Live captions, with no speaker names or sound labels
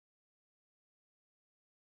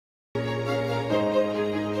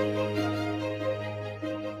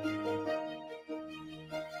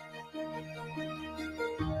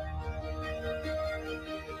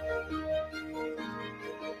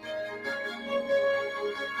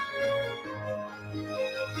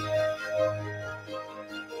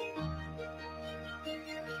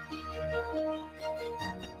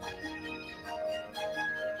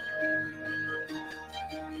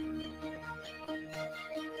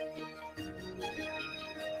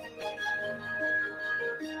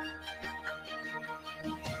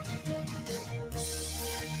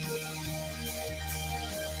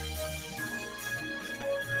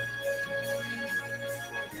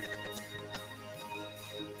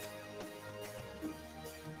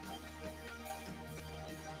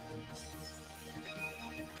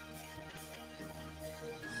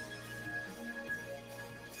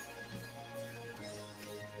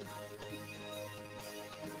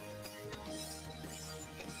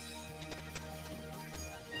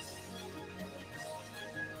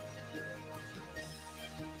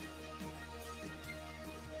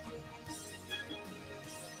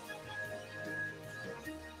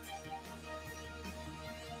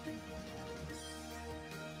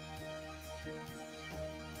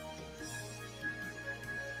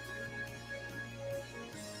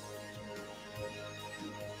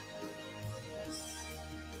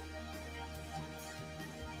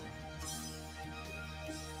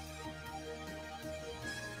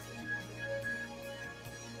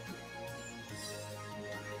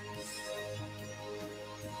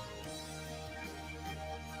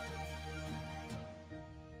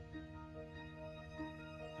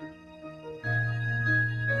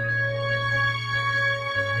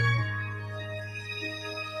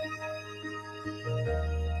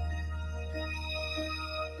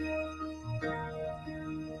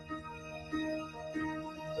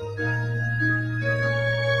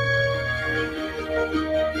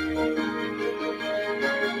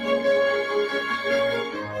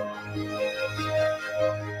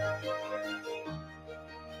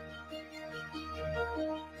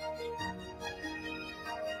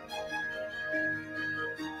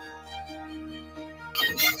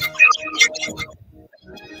Hello,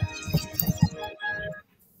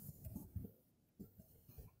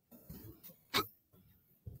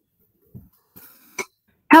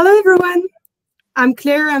 everyone. I'm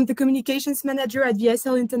Claire. I'm the Communications Manager at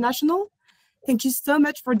VSL International. Thank you so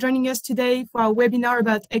much for joining us today for our webinar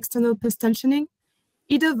about external post-tensioning.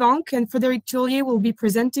 Ida Vonk and Frédéric Tullier will be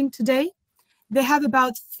presenting today. They have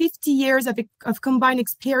about 50 years of combined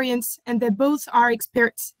experience, and they both are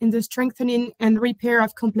experts in the strengthening and repair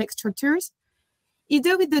of complex structures.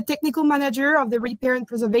 Ida is the Technical Manager of the Repair and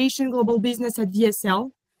Preservation Global Business at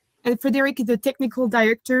VSL, and Frédéric is the Technical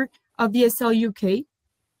Director of VSL UK.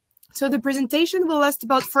 So the presentation will last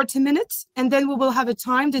about 40 minutes, and then we will have a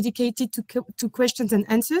time dedicated to questions and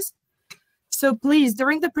answers. So please,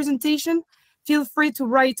 during the presentation, feel free to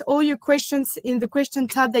write all your questions in the question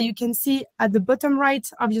tab that you can see at the bottom right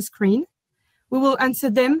of your screen. We will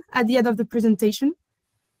answer them at the end of the presentation.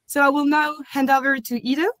 So I will now hand over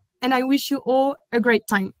to Ida, and I wish you all a great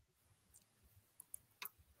time.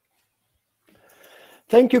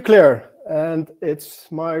 Thank you, Claire. And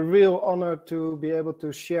it's my real honor to be able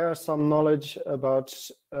to share some knowledge about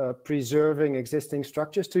preserving existing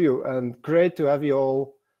structures to you, and great to have you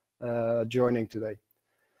all joining today.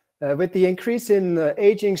 With the increase in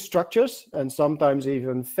aging structures and sometimes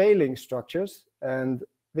even failing structures, and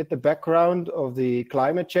with the background of the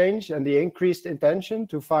climate change and the increased attention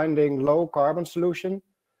to finding low carbon solution,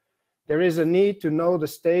 there is a need to know the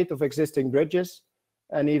state of existing bridges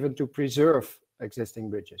and even to preserve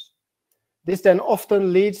existing bridges. This then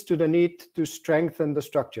often leads to the need to strengthen the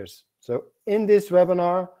structures. So in this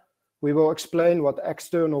webinar, we will explain what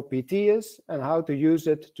external PT is and how to use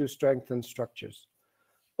it to strengthen structures.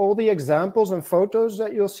 All the examples and photos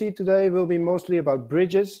that you'll see today will be mostly about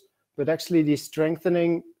bridges, but actually the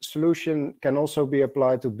strengthening solution can also be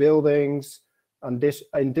applied to buildings,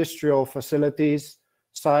 industrial facilities,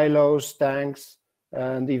 silos, tanks,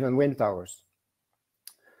 and even wind towers.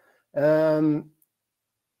 The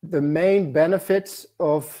main benefits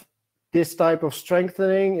of this type of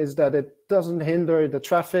strengthening is that it doesn't hinder the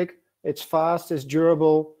traffic, it's fast, it's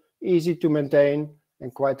durable, easy to maintain,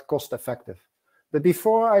 and quite cost effective. But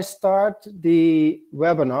before I start the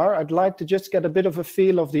webinar, I'd like to just get a bit of a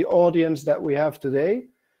feel of the audience that we have today.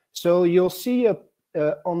 So you'll see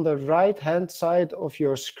on the right-hand side of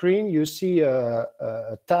your screen, you see a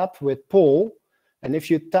tab with poll. And if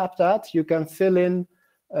you tap that, you can fill in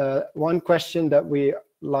one question that we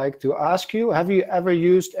like to ask you. Have you ever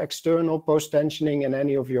used external post-tensioning in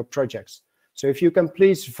any of your projects? So if you can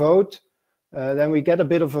please vote, then we get a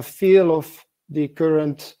bit of a feel of the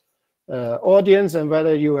current audience and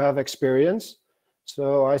whether you have experience.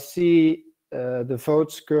 So I see the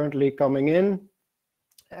votes currently coming in,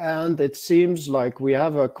 and it seems like we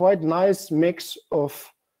have a quite nice mix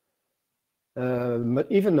of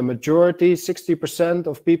even the majority, 60%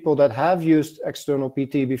 of people that have used external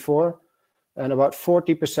PT before, and about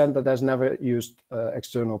 40% that has never used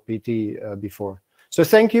external PT before. So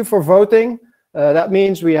thank you for voting. That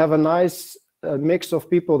means we have a nice mix of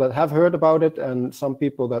people that have heard about it and some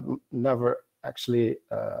people that never actually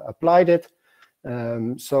applied it.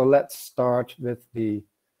 So let's start with the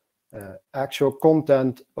actual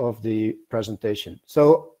content of the presentation.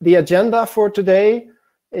 So the agenda for today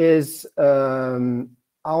is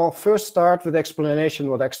I'll first start with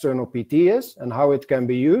explanation what external PT is and how it can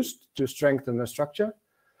be used to strengthen the structure.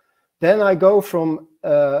 Then I go through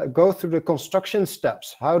the construction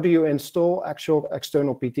steps. How do you install actual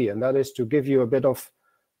external PT? And that is to give you a bit of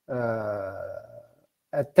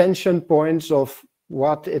attention points of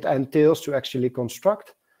what it entails to actually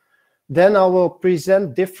construct. Then I will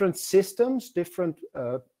present different systems, different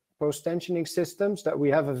post-tensioning systems that we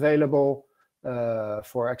have available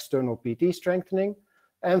for external PT strengthening.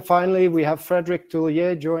 And finally, we have Frédéric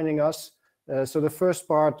Tullier joining us. So the first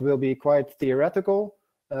part will be quite theoretical,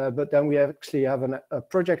 but then we actually have a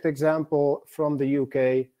project example from the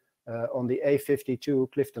UK on the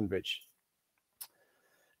A52 Clifton Bridge.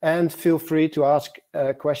 And feel free to ask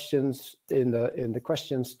questions in the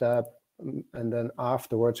questions tab, and then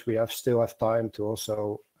afterwards we still have time to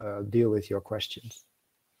also deal with your questions.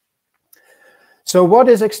 So what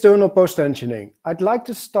is external post-tensioning? I'd like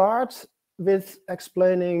to start with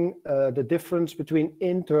explaining the difference between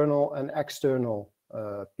internal and external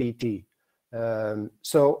PT.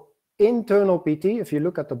 So internal PT, if you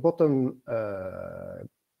look at the bottom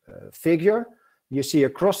figure, you see a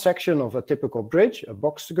cross-section of a typical bridge, a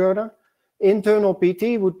box girder. Internal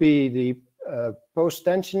PT would be the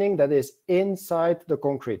post-tensioning that is inside the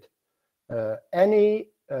concrete. Any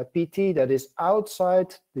PT that is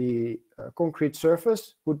outside the concrete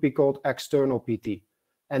surface would be called external PT.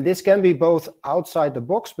 And this can be both outside the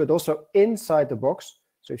box, but also inside the box.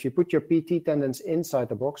 So if you put your PT tendons inside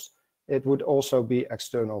the box, it would also be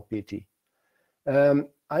external PT. I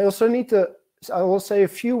will say a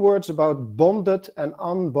few words about bonded and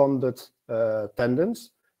unbonded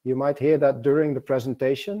tendons. You might hear that during the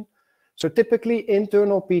presentation. So typically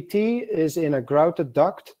internal PT is in a grouted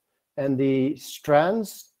duct and the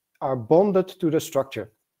strands are bonded to the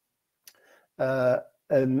structure.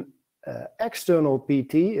 External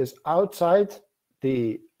PT is outside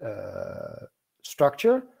the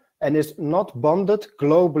structure and is not bonded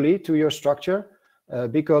globally to your structure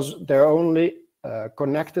because they're only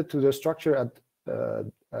connected to the structure at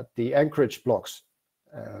the anchorage blocks.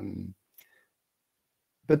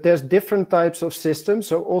 But there's different types of systems.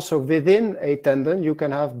 So also within a tendon, you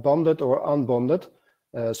can have bonded or unbonded.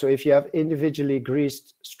 So if you have individually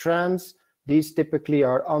greased strands, these typically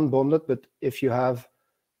are unbonded. But if you have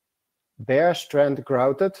bare strand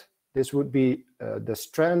grouted, this would be the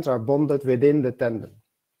strands are bonded within the tendon.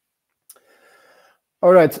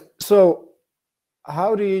 All right, so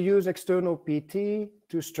how do you use external PT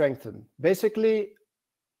to strengthen? Basically,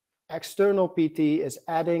 external PT is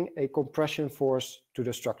adding a compression force to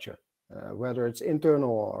the structure, whether it's internal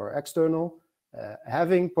or external.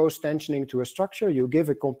 Having post-tensioning to a structure, you give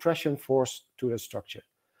a compression force to the structure.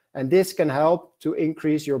 And this can help to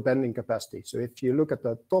increase your bending capacity. So if you look at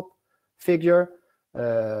the top figure,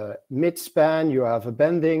 mid-span, you have a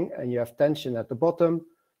bending and you have tension at the bottom.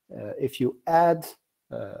 If you add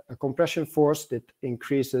a compression force, that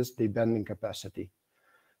increases the bending capacity.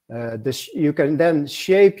 You can then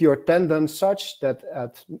shape your tendon such that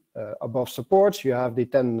at above supports you have the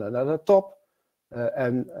tendon at the top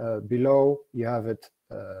and below you have it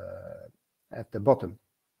at the bottom.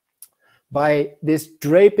 By this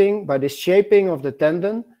draping, by the shaping of the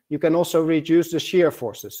tendon, you can also reduce the shear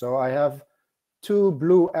forces. So I have two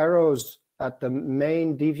blue arrows at the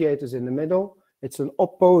main deviators in the middle. It's an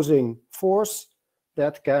opposing force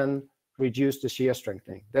that can reduce the shear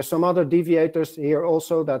strengthening. There's some other deviators here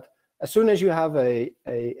also that as soon as you have a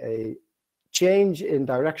change in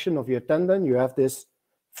direction of your tendon, you have this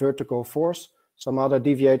vertical force. Some other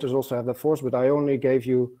deviators also have the force, but I only gave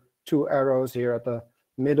you two arrows here at the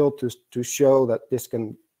middle to show that this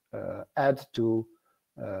can add to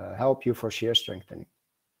help you for shear strengthening.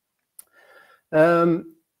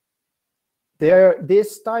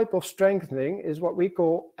 This type of strengthening is what we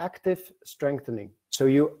call active strengthening. So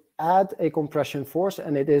you add a compression force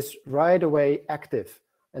and it is right away active.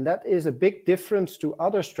 And that is a big difference to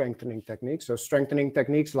other strengthening techniques. So strengthening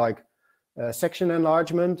techniques like section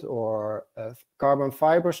enlargement or carbon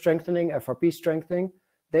fiber strengthening, FRP strengthening,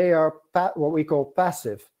 they are what we call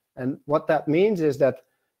passive. And what that means is that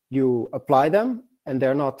you apply them and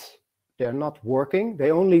they're not working.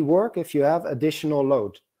 They only work if you have additional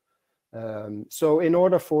load. So in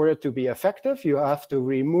order for it to be effective, you have to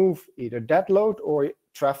remove either dead load or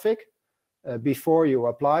traffic before you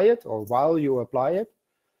apply it or while you apply it.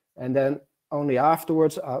 And then only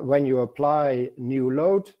afterwards, when you apply new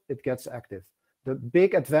load, it gets active. The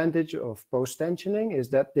big advantage of post-tensioning is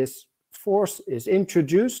that this force is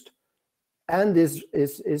introduced and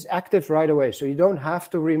is active right away. So you don't have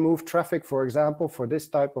to remove traffic, for example, for this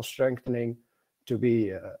type of strengthening to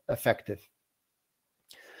be effective.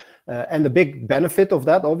 And the big benefit of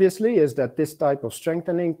that, obviously, is that this type of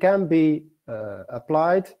strengthening can be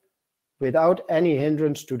applied without any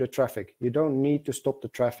hindrance to the traffic. You don't need to stop the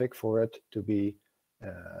traffic for it to be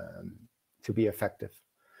effective.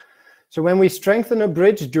 So when we strengthen a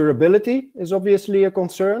bridge, durability is obviously a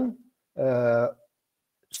concern.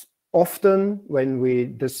 Often when we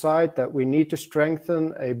decide that we need to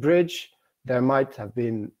strengthen a bridge, that might have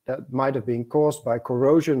been caused by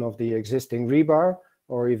corrosion of the existing rebar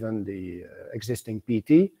or even the existing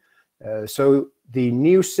PT. So the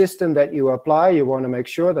new system that you apply, you want to make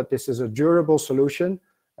sure that this is a durable solution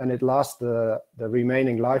and it lasts the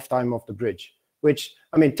remaining lifetime of the bridge, which,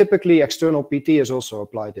 I mean, typically external PT is also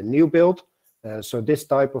applied in new build. So this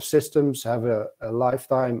type of systems have a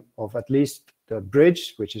lifetime of at least the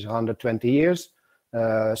bridge, which is 120 years.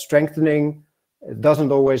 Strengthening, it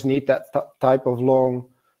doesn't always need that type of long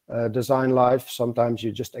design life. Sometimes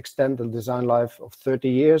you just extend the design life of 30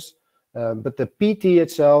 years. But the PT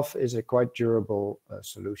itself is a quite durable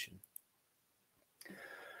solution.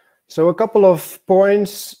 So a couple of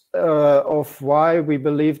points of why we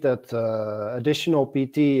believe that additional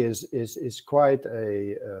PT is quite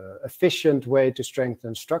a efficient way to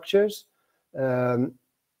strengthen structures.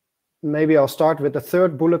 Maybe I'll start with the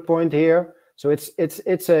third bullet point here. So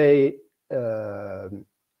it's a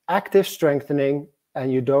active strengthening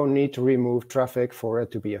and you don't need to remove traffic for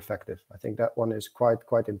it to be effective. I think that one is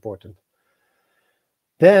quite important.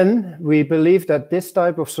 Then we believe that this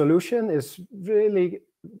type of solution is really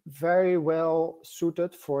very well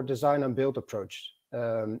suited for design and build approach.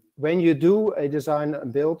 When you do a design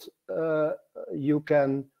and build, you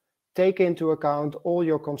can take into account all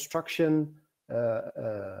your construction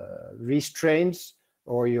restraints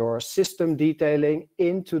or your system detailing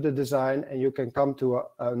into the design, and you can come to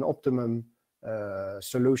an optimum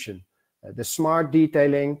solution. The smart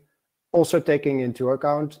detailing, also taking into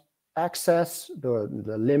account access, the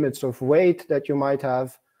limits of weight that you might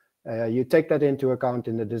have, you take that into account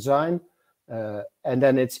in the design, and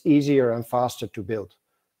then it's easier and faster to build.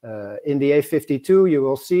 In the A52, you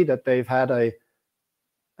will see that they've had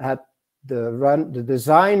the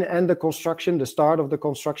design and the construction, the start of the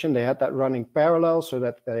construction, they had that running parallel so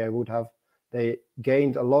that they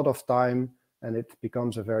gained a lot of time, and it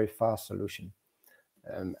becomes a very fast solution.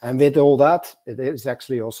 And with all that, it is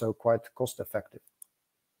actually also quite cost effective.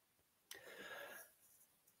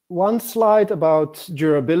 One slide about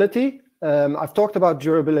durability. I've talked about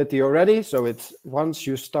durability already. So it's once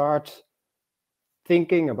you start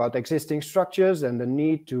thinking about existing structures and the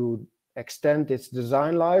need to extend its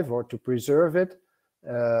design life or to preserve it,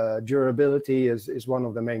 durability is one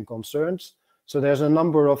of the main concerns. So there's a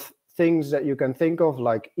number of things that you can think of,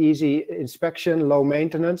 like easy inspection, low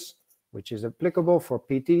maintenance, which is applicable for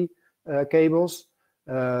PT cables.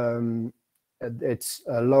 It's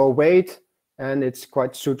low weight, and it's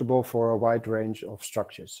quite suitable for a wide range of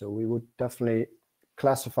structures. So we would definitely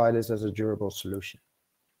classify this as a durable solution.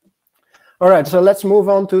 All right, so let's move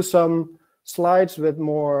on to some slides with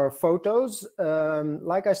more photos.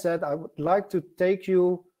 Like I said, I'd like to take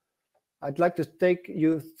you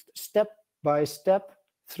step by step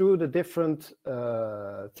through the different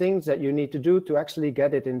things that you need to do to actually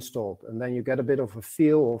get it installed. And then you get a bit of a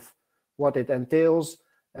feel of what it entails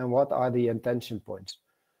and what are the intention points.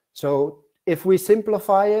 So if we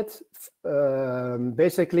simplify it,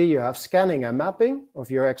 basically you have scanning and mapping of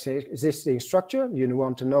your existing structure. You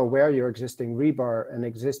want to know where your existing rebar and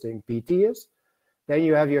existing PT is. Then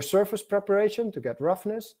you have your surface preparation to get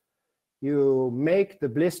roughness. You make the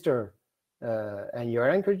blister and your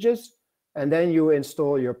anchorages, and then you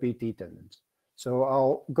install your PT tendons. So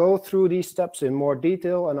I'll go through these steps in more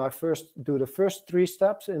detail, and I first do the first 3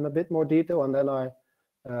 steps in a bit more detail, and then I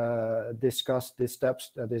discuss the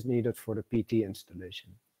steps that is needed for the PT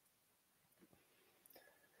installation.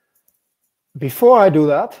 Before I do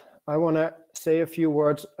that, I want to say a few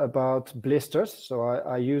words about blisters. So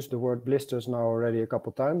I used the word blisters now already a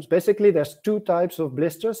couple times. Basically, there's 2 types of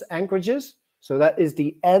blisters: anchorages. So that is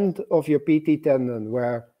the end of your PT tendon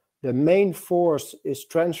where the main force is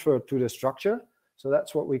transferred to the structure. So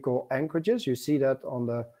that's what we call anchorages. You see that on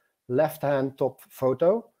the left-hand top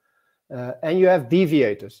photo. And you have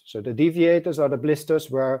deviators. So the deviators are the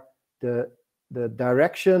blisters where the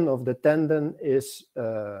direction of the tendon is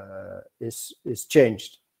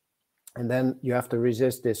changed. And then you have to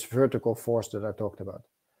resist this vertical force that I talked about.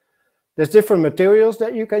 There's different materials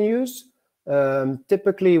that you can use.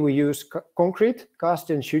 Typically, we use concrete, cast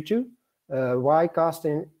in situ. Why cast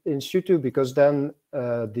in situ? Because then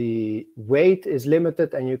the weight is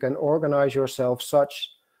limited and you can organize yourself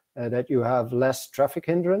such that you have less traffic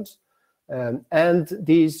hindrance. And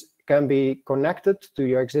these can be connected to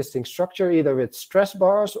your existing structure, either with stress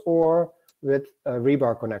bars or with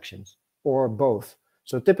rebar connections, or both.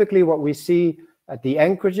 So typically what we see at the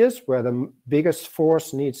anchorages, where the biggest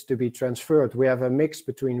force needs to be transferred, we have a mix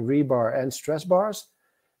between rebar and stress bars.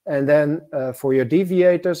 And then for your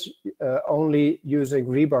deviators, only using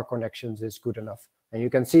rebar connections is good enough. And you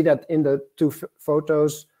can see that in the 2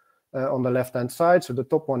 photos on the left-hand side. So the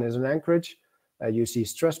top one is an anchorage. You see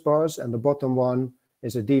stress bars, and the bottom one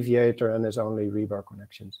is a deviator and is only rebar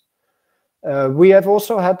connections. We have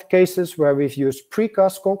also had cases where we've used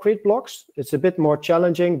precast concrete blocks. It's a bit more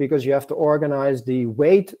challenging because you have to organize the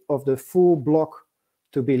weight of the full block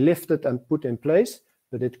to be lifted and put in place,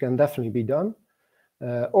 but it can definitely be done.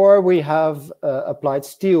 Or we have applied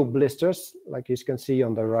steel blisters, like you can see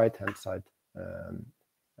on the right-hand side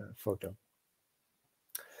photo.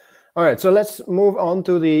 All right, so let's move on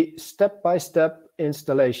to the step-by-step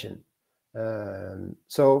installation.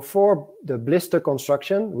 So for the blister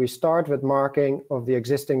construction, we start with marking of the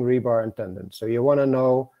existing rebar and tendon. So you want to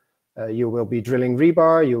know you will be drilling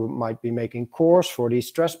rebar, you might be making cores for these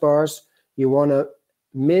stress bars. You want to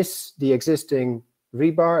miss the existing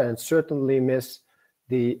rebar and certainly miss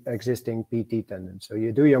the existing PT tendon. So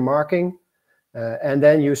you do your marking and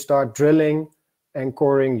then you start drilling and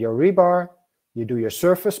coring your rebar. You do your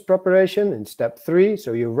surface preparation in step 3,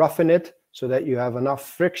 so you roughen it so that you have enough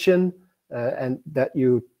friction and that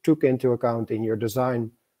you took into account in your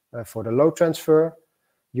design for the load transfer.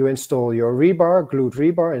 You install your rebar, glued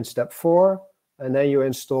rebar in step 4, and then you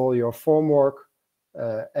install your formwork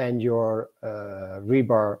and your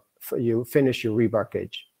rebar. You finish your rebar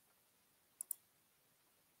cage.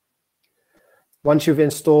 Once you've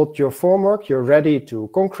installed your formwork, you're ready to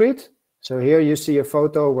concrete. So here you see a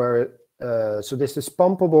photo where, so this is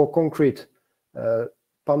pumpable concrete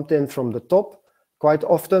pumped in from the top. Quite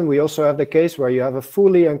often we also have the case where you have a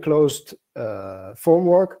fully enclosed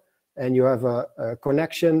formwork and you have a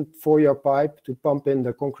connection for your pipe to pump in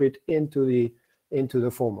the concrete into the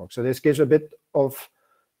formwork. So this gives a bit of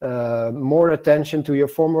more attention to your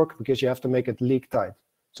formwork because you have to make it leak tight.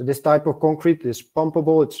 So this type of concrete is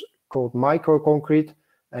pumpable. It's called micro concrete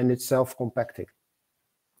and it's self-compacting.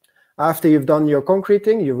 After you've done your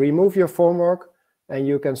concreting, you remove your formwork and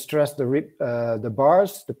you can stress the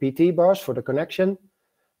bars, the PT bars for the connection.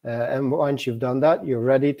 And once you've done that, you're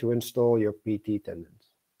ready to install your PT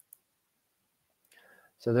tendons.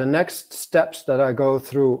 So the next steps that I go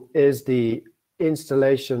through is the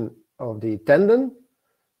installation of the tendon.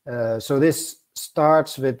 So this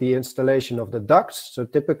starts with the installation of the ducts. So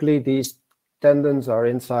typically these tendons are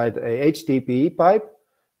inside a HDPE pipe,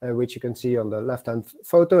 which you can see on the left-hand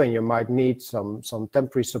photo, and you might need some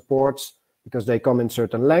temporary supports because they come in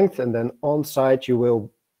certain length, and then on site you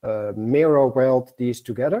will mirror weld these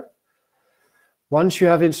together. Once you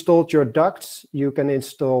have installed your ducts, you can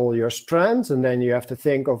install your strands, and then you have to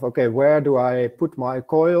think of, okay, where do I put my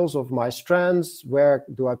coils of my strands? Where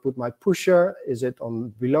do I put my pusher? Is it on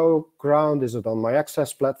below ground? Is it on my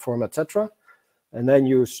access platform, etc.? And then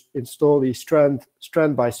you install these strand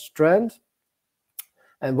by strand.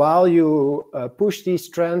 And while you push these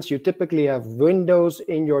strands, you typically have windows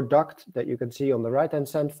in your duct that you can see on the right-hand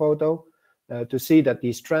side photo to see that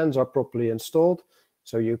these strands are properly installed.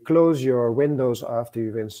 So you close your windows after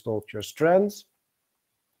you've installed your strands.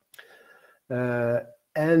 And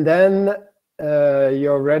then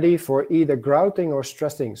you're ready for either grouting or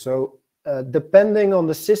stressing. So depending on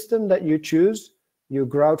the system that you choose, you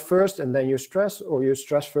grout first and then you stress, or you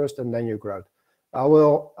stress first and then you grout.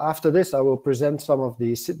 After this, I will present some of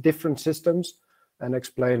these different systems and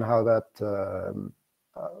explain how that,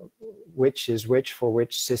 which is which for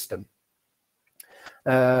which system.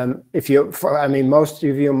 Most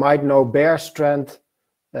of you might know bare strand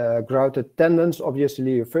grouted tendons.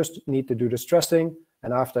 Obviously, you first need to do the stressing,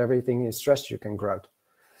 and after everything is stressed, you can grout.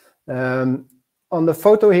 On the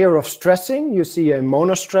photo here of stressing, you see a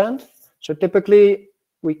monostrand. So typically,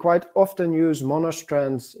 we quite often use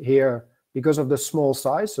monostrands here because of the small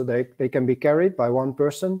size, so they can be carried by one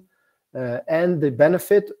person. And the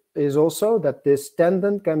benefit is also that this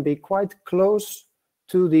tendon can be quite close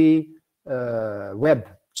to the web.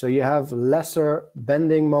 So you have lesser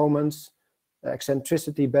bending moments,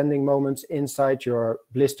 eccentricity bending moments inside your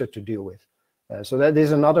blister to deal with. So that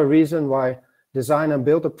is another reason why design and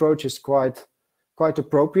build approach is quite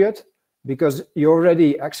appropriate, because you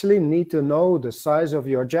already actually need to know the size of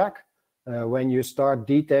your jack when you start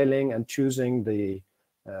detailing and choosing the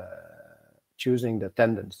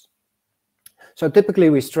tendons. So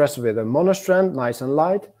typically we stress with a monostrand, nice and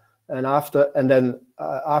light, and then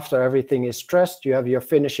after everything is stressed, you have your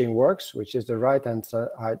finishing works, which is the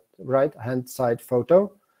right-hand side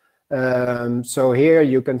photo. So here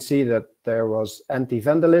you can see that there was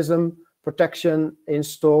anti-vandalism protection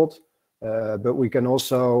installed. But we can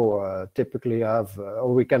also typically have,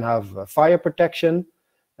 or we can have fire protection,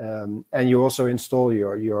 and you also install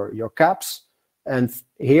your caps. And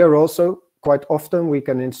here also, quite often, we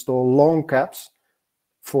can install long caps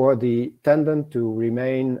for the tendon to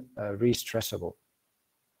remain re-stressable.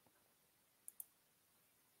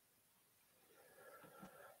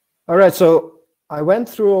 All right, so I went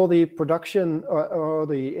through all the production or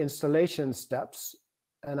the installation steps.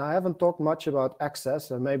 And I haven't talked much about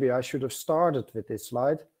access, and maybe I should have started with this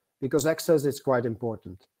slide, because access is quite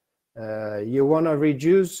important. You want to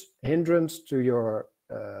reduce hindrance to your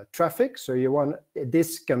traffic, so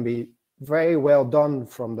this can be very well done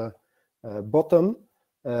from the bottom,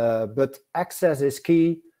 but access is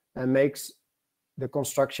key and makes the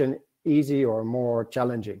construction easy or more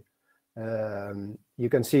challenging. You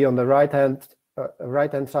can see on the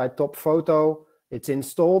right-hand side top photo, it's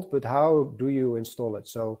installed, but how do you install it?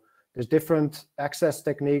 So there's different access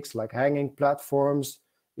techniques like hanging platforms,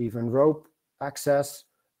 even rope access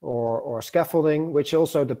or scaffolding, which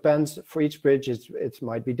also depends. For each bridge, it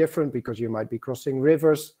might be different because you might be crossing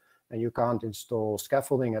rivers and you can't install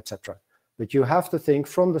scaffolding, etc. But you have to think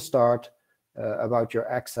from the start about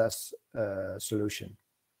your access solution.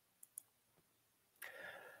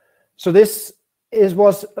 So this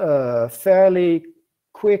was a fairly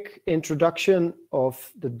quick introduction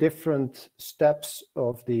of the different steps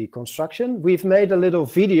of the construction. We've made a little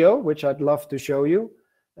video, which I'd love to show you,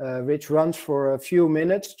 which runs for a few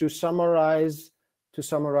minutes to summarize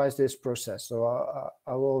this process. So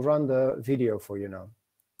I will run the video for you now.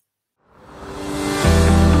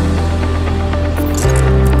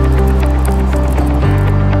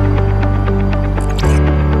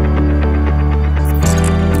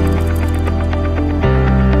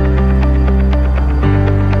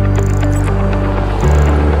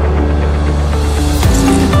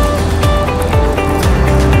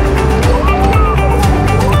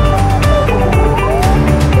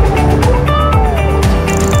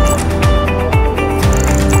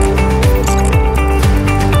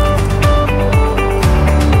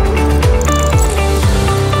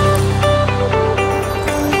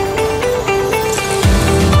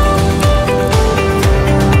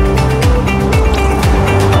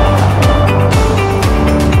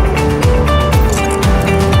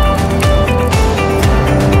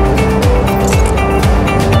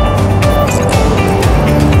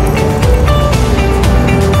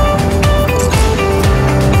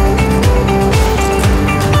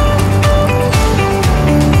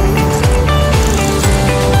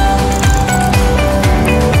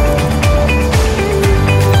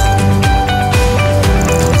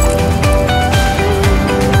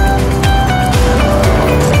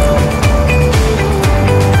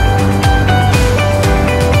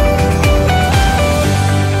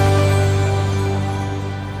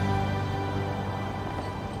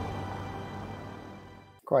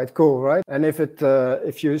 Quite cool, right? And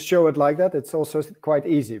if you show it like that, it's also quite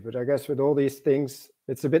easy. But I guess with all these things,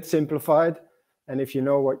 it's a bit simplified. And if you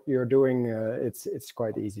know what you're doing, it's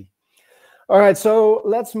quite easy. All right, so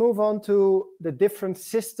let's move on to the different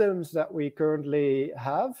systems that we currently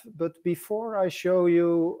have. But before I show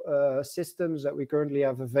you systems that we currently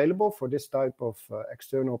have available for this type of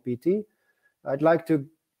external PT, I'd like to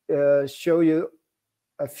show you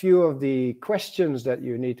a few of the questions that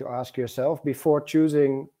you need to ask yourself before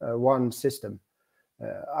choosing one system.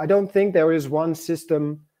 I don't think there is one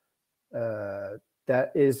system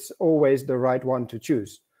that is always the right one to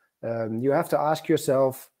choose. You have to ask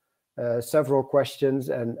yourself several questions,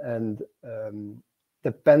 and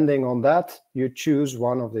depending on that, you choose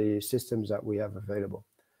one of the systems that we have available.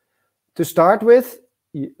 To start with,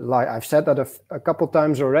 like I've said that a couple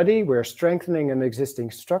times already, we're strengthening an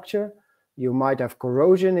existing structure. You might have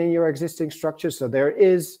corrosion in your existing structure, so there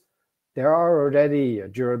are already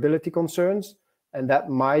durability concerns, and that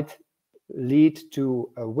might lead to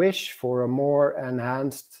a wish for a more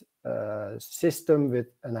enhanced system with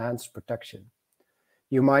enhanced protection.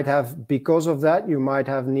 You might have, because of that, you might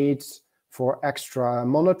have needs for extra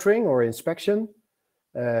monitoring or inspection.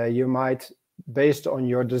 You might, based on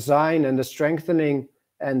your design and the strengthening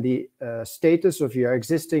and the status of your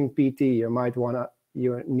existing PT,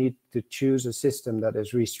 you need to choose a system that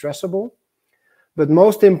is re-stressable. But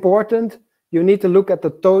most important, you need to look at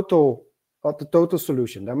the total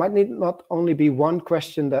solution. There might not only be one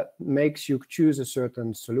question that makes you choose a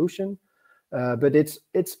certain solution, but it's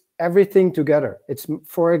everything together. It's,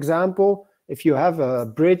 for example, if you have a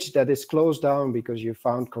bridge that is closed down because you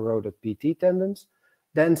found corroded PT tendons,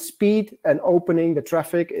 then speed and opening the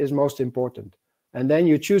traffic is most important. And then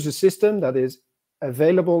you choose a system that is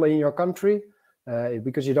available in your country,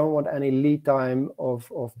 because you don't want any lead time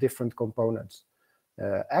of different components.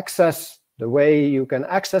 Access, the way you can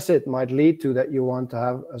access it might lead to that you want to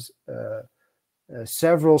have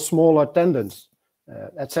several smaller tendons,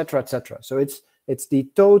 etc., etc. So it's the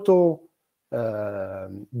total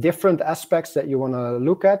different aspects that you want to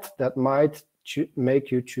look at that might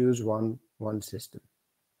make you choose one system.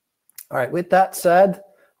 All right, with that said,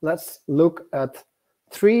 let's look at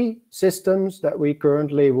 3 systems that we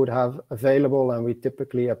currently would have available and we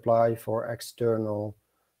typically apply for external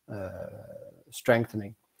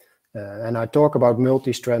strengthening. And I talk about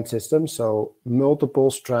multi-strand systems, so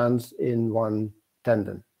multiple strands in one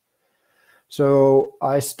tendon. So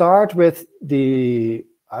I start with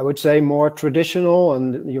I would say, more traditional,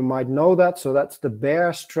 and you might know that. So that's the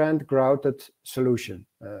bare strand grouted solution.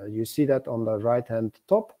 You see that on the right-hand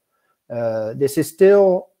top. This is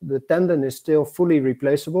still, the tendon is still fully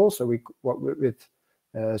replaceable. So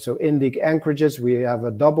so in the anchorages, we have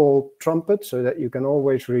a double trumpet so that you can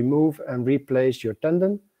always remove and replace your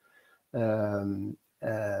tendon. So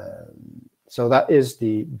that is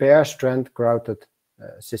the bare strand grouted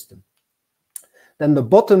system. Then the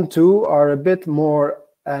bottom 2 are a bit more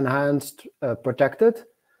enhanced, protected.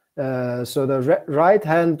 So the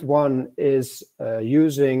right-hand one is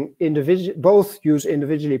using both use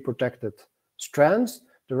individually protected strands.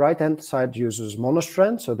 The right-hand side uses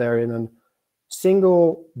monostrand, so they're in a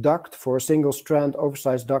single duct for a single strand,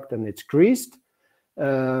 oversized duct, and it's greased.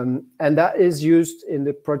 And that is used in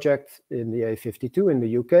the project in the A52 in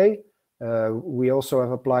the UK. We also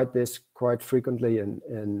have applied this quite frequently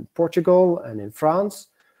in Portugal and in France.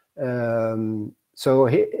 So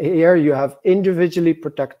here you have individually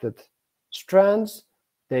protected strands.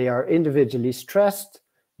 They are individually stressed.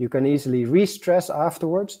 You can easily re-stress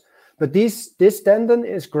afterwards. But this tendon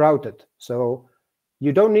is grouted. So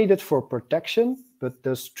you don't need it for protection, but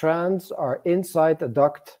the strands are inside the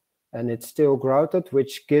duct and it's still grouted,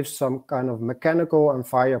 which gives some kind of mechanical and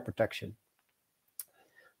fire protection.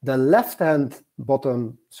 The left-hand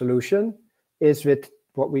bottom solution is with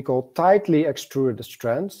what we call tightly extruded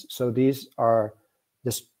strands. So these are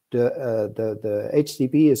the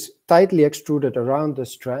HTP is tightly extruded around the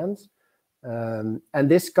strands, and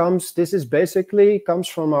this basically comes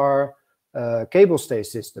from our cable stay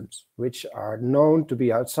systems, which are known to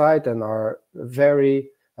be outside and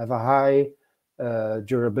have a high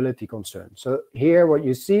durability concern. So here, what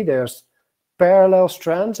you see, there's parallel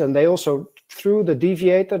strands, and they also, through the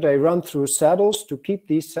deviator, they run through saddles to keep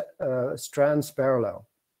these strands parallel.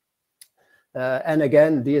 And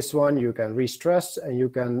again, this one you can re-stress and you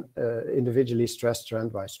can individually stress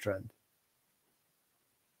strand by strand.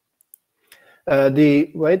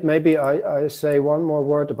 Maybe I say one more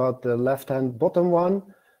word about the left-hand bottom one.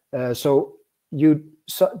 This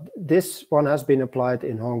one has been applied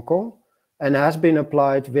in Hong Kong and has been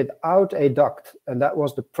applied without a duct. And that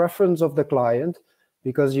was the preference of the client,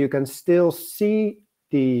 because you can still see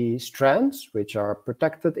the strands, which are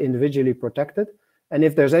protected, individually protected. And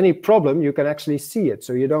if there's any problem, you can actually see it.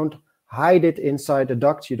 So you don't hide it inside the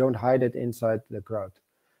duct, you don't hide it inside the grout.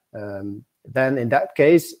 Then in that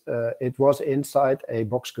case, it was inside a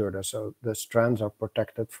box girder, so the strands are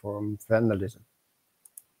protected from vandalism.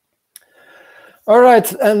 All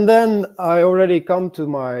right, and then I already come to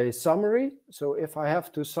my summary. So if I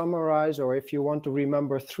have to summarize, or if you want to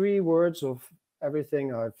remember 3 words of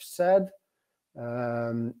everything I've said,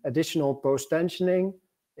 additional post-tensioning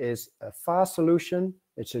is a fast solution,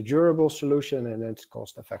 it's a durable solution, and it's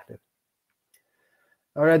cost-effective.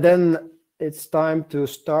 All right, then it's time to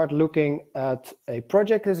start looking at a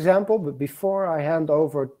project example. But before I hand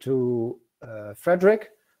over to Frederick,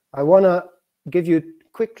 I want to give you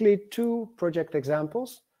quickly 2 project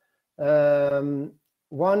examples. One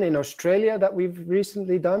in Australia that we've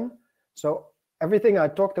recently done. So everything I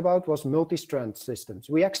talked about was multi-strand systems.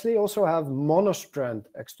 We actually also have monostrand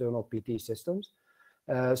external PT systems.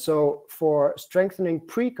 So for strengthening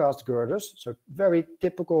precast girders, so very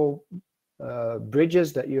typical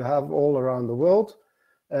bridges that you have all around the world,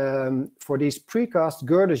 for these precast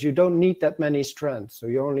girders, you don't need that many strands. So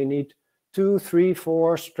you only need 2, 3,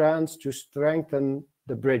 4 strands to strengthen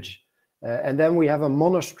the bridge. And then we have a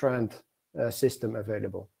monostrand system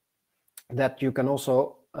available that you can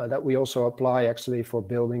also that we also apply actually for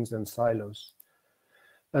buildings and silos.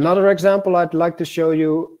 Another example I'd like to show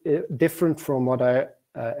you, different from what I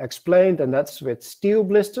explained, and that's with steel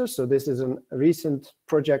blisters. So this is a recent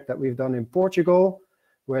project that we've done in Portugal,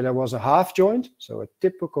 where there was a half joint, so a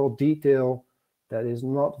typical detail that is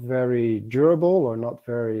not very durable or not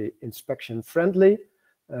very inspection friendly.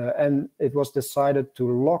 And it was decided to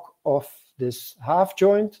lock off this half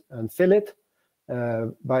joint and fill it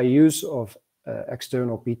by use of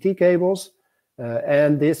external PT cables.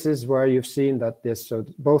 And this is where you've seen that so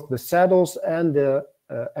both the saddles and the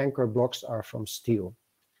anchor blocks are from steel.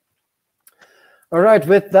 All right,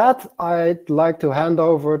 with that, I'd like to hand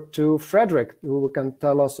over to Frederick, who can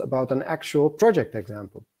tell us about an actual project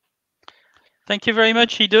example. Thank you very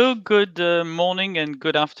much, Ido. Good morning and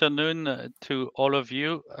good afternoon to all of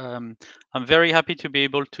you. I'm very happy to be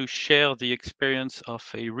able to share the experience of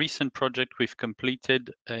a recent project we've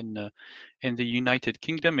completed in the United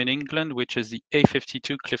Kingdom, in England, which is the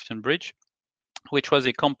A52 Clifton Bridge, which was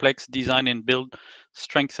a complex design and build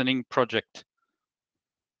strengthening project.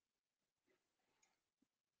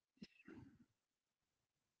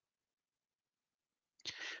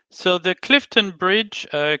 So the Clifton Bridge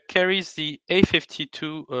carries the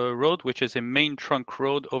A52 road, which is a main trunk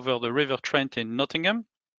road over the River Trent in Nottingham.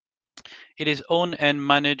 It is owned and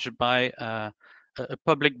managed by a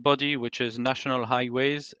public body, which is National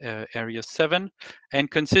Highways Area 7,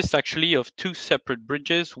 and consists actually of 2 separate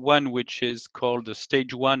bridges, one which is called the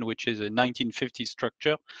Stage 1, which is a 1950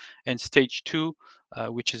 structure, and Stage 2,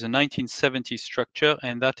 which is a 1970 structure,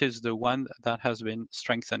 and that is the one that has been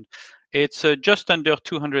strengthened. It's just under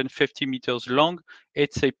 250 meters long.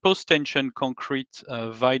 It's a post-tension concrete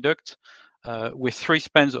viaduct with 3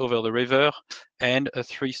 spans over the river and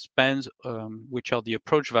 3 spans which are the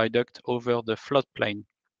approach viaduct over the floodplain.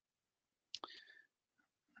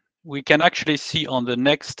 We can actually see on the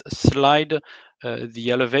next slide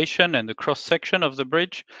the elevation and the cross-section of the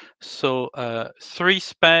bridge. So 3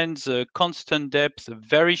 spans, constant depth,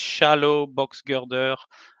 very shallow box girder.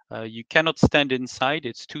 You cannot stand inside,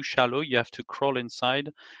 it's too shallow, you have to crawl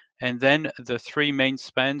inside. And then the 3 main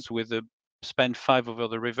spans with the span 5 over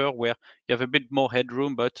the river, where you have a bit more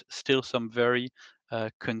headroom, but still some very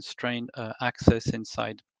constrained access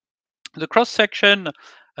inside. The cross-section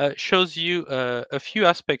shows you a few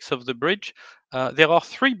aspects of the bridge. There are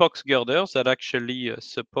 3 box girders that actually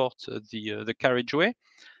support the carriageway.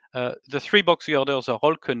 The 3 box girders are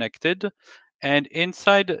all connected, and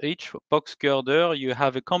inside each box girder you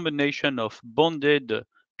have a combination of bonded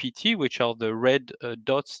PT, which are the red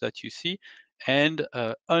dots that you see, and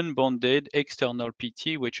unbonded external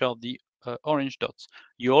PT, which are the orange dots.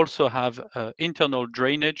 You also have internal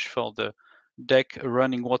drainage for the deck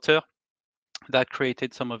running water that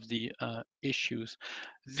created some of the issues.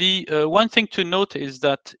 The one thing to note is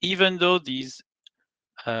that even though these,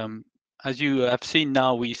 as you have seen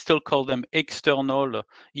now, we still call them external,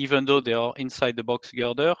 even though they are inside the box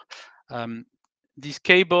girder, these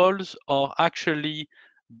cables are actually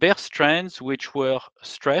bare strands which were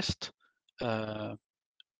stressed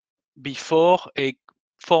before a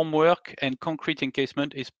formwork and concrete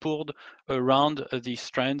encasement is poured around these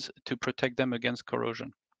strands to protect them against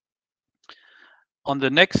corrosion. On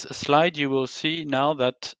the next slide, you will see now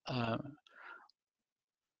that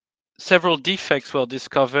several defects were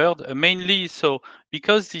discovered, mainly so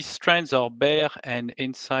because these strands are bare and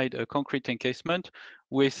inside a concrete encasement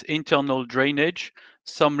with internal drainage.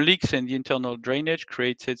 Some leaks in the internal drainage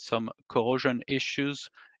created some corrosion issues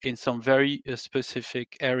in some very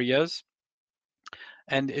specific areas.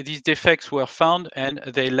 And these defects were found, and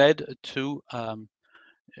they led to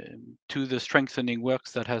the strengthening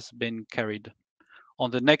works that has been carried. On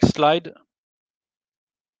the next slide,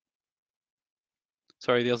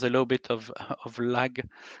 sorry, there's a little bit of lag.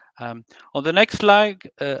 On the next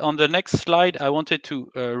slide, I wanted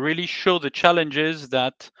to really show the challenges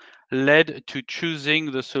that led to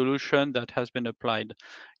choosing the solution that has been applied.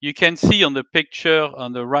 You can see on the picture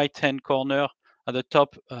on the right-hand corner at the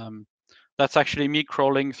top, that's actually me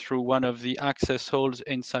crawling through one of the access holes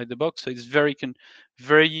inside the box. So it's very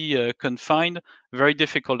confined, very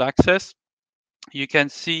difficult access. You can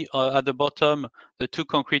see at the bottom the 2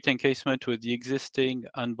 concrete encasement with the existing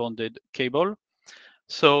unbonded cable.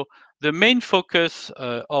 So the main focus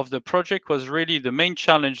of the project was really, the main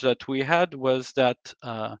challenge that we had was that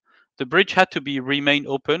the bridge had to remain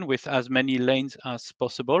open with as many lanes as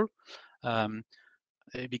possible,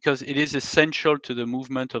 because it is essential to the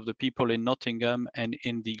movement of the people in Nottingham and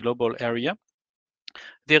in the global area.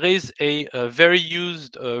 There is a very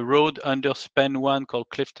used road under span 1 called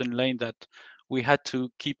Clifton Lane that we had to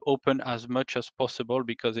keep open as much as possible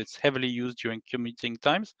because it's heavily used during commuting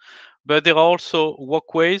times. But there are also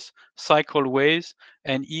walkways, cycleways,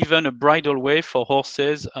 and even a bridle way for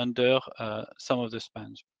horses under some of the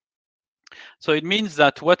spans. So it means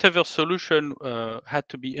that whatever solution had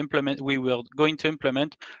to be implemented, we were going to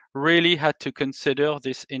implement, really had to consider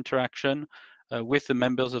this interaction with the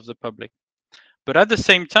members of the public. But at the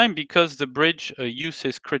same time, because the bridge use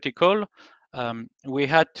is critical, we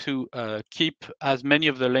had to keep as many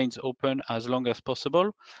of the lanes open as long as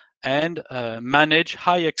possible and manage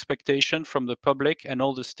high expectation from the public and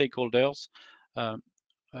all the stakeholders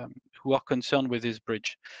who are concerned with this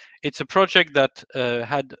bridge. It's a project that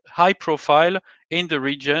had high profile in the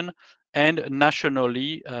region and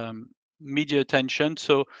nationally, media attention.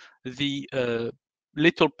 So the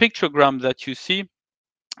little pictogram that you see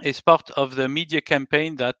is part of the media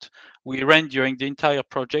campaign that we ran during the entire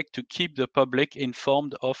project to keep the public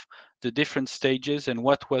informed of the different stages and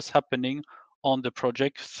what was happening on the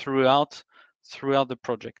project throughout the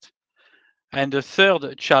project. And the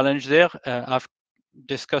third challenge there, I've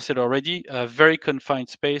discussed it already, a very confined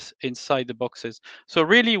space inside the boxes. So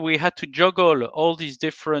really we had to juggle all these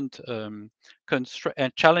different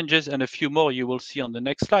challenges, and a few more you will see on the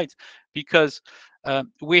next slides, because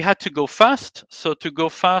we had to go fast. So to go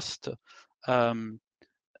fast,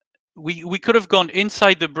 we could have gone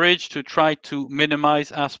inside the bridge to try to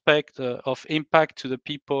minimize aspect of impact to the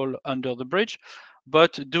people under the bridge,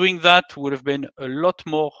 but doing that would have been a lot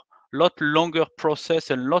longer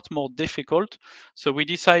process and a lot more difficult. So we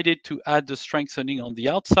decided to add the strengthening on the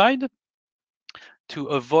outside to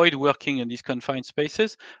avoid working in these confined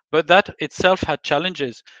spaces, but that itself had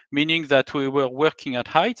challenges, meaning that we were working at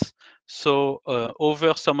heights. So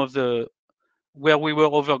over some of the, where we were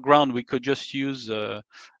over ground, we could just use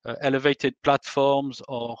elevated platforms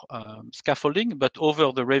or scaffolding, but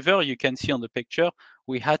over the river, you can see on the picture,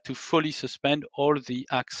 we had to fully suspend all the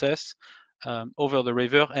access over the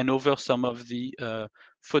river and over some of the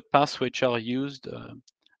footpaths which are used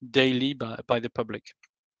daily by the public.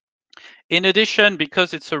 In addition,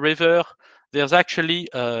 because it's a river, there's actually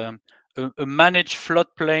a managed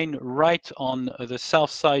floodplain right on the south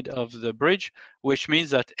side of the bridge, which means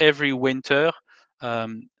that every winter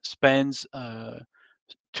spans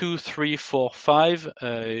 2, 3, 4, 5,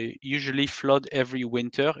 usually flood every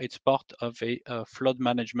winter. It's part of a flood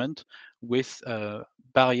management with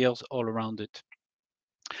barriers all around it,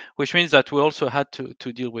 which means that we also had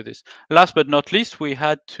to deal with this. Last but not least, we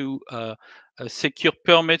had to secure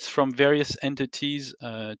permits from various entities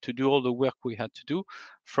to do all the work we had to do,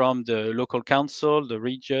 from the local council, the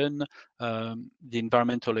region, the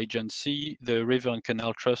environmental agency, the River and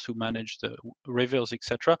Canal Trust who manage the rivers,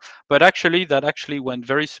 etc. But actually, that actually went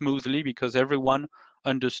very smoothly because everyone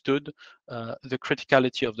understood the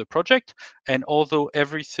criticality of the project. And although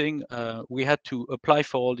everything, we had to apply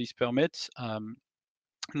for all these permits,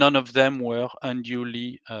 none of them were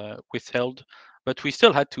unduly withheld, but we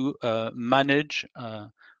still had to manage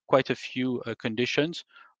quite a few conditions,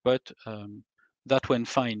 but that went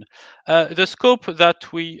fine. The scope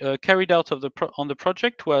that we carried out of on the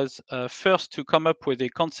project was first to come up with a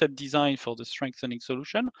concept design for the strengthening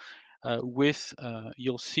solution with,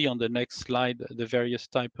 you'll see on the next slide, the various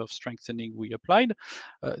type of strengthening we applied.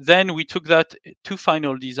 Then we took that to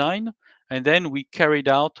final design, and then we carried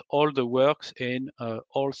out all the works in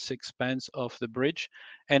all 6 spans of the bridge.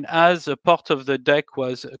 And as a part of the deck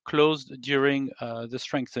was closed during the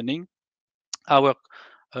strengthening,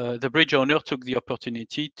 the bridge owner took the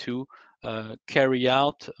opportunity to carry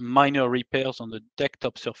out minor repairs on the deck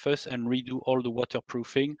top surface and redo all the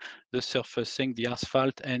waterproofing, the surfacing, the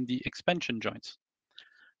asphalt, and the expansion joints.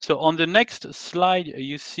 So on the next slide,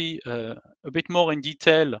 you see a bit more in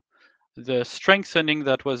detail the strengthening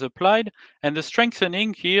that was applied. And the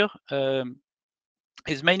strengthening here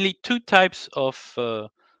is mainly 2 types of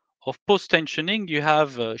post-tensioning. You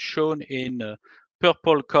have shown in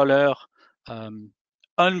purple color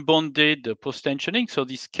unbonded post-tensioning, so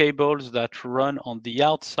these cables that run on the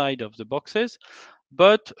outside of the boxes.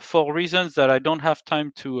 But for reasons that I don't have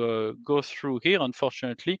time to go through here,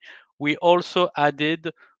 unfortunately, we also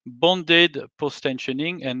added bonded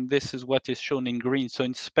post-tensioning, and this is what is shown in green. So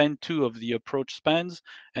in span 2 of the approach spans,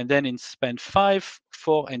 and then in span 5,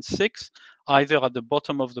 4, and 6, either at the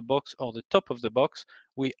bottom of the box or the top of the box,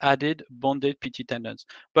 we added bonded PT tendons.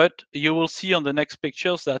 But you will see on the next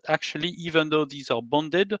pictures that actually, even though these are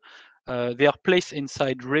bonded, they are placed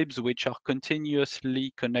inside ribs which are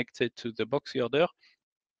continuously connected to the box girder.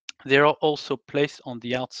 They are also placed on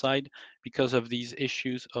the outside because of these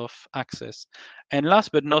issues of access. And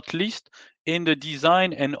last but not least, in the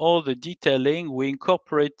design and all the detailing, we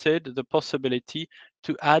incorporated the possibility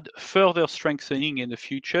to add further strengthening in the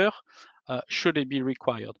future, should it be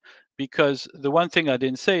required. Because the one thing I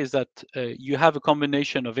didn't say is that you have a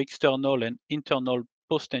combination of external and internal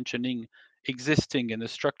post-tensioning existing in the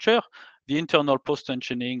structure. The internal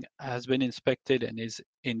post-tensioning has been inspected and is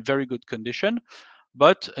in very good condition.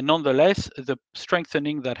 But nonetheless, the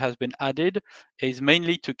strengthening that has been added is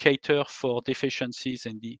mainly to cater for deficiencies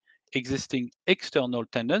in the existing external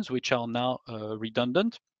tendons, which are now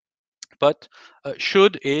redundant. But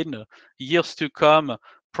should in years to come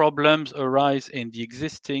problems arise in the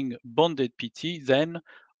existing bonded PT, then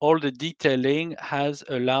all the detailing has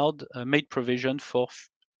allowed, made provision for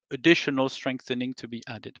additional strengthening to be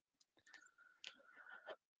added.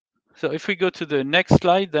 So if we go to the next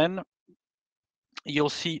slide, then you'll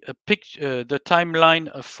see a picture, the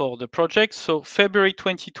timeline for the project. So February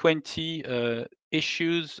 2020,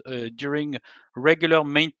 issues during regular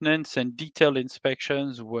maintenance and detailed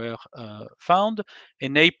inspections were found.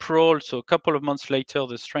 In April, so a couple of months later,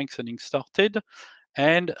 the strengthening started.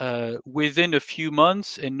 And within a few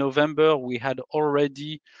months, in November, we had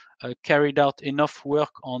already carried out enough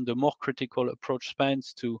work on the more critical approach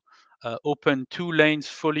spans to open 2 lanes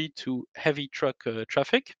fully to heavy truck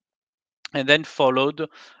traffic. And then followed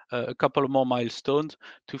a couple of more milestones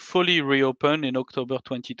to fully reopen in October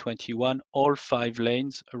 2021 all 5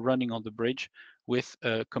 lanes running on the bridge with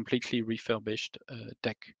a completely refurbished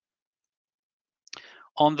deck.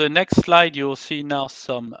 On the next slide, you'll see now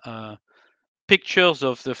some pictures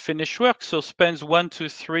of the finished work. So spans 1, 2,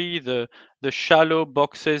 3, the shallow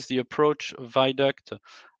boxes, the approach viaduct,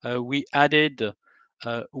 we added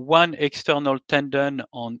one external tendon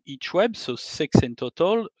on each web, so 6 in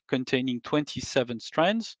total, containing 27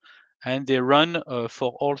 strands, and they run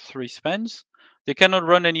for all 3 spans. They cannot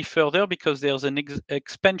run any further because there's an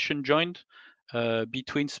expansion joint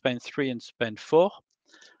between span 3 and span 4.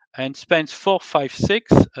 And spans 4, 5,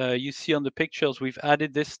 6, you see on the pictures we've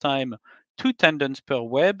added this time 2 tendons per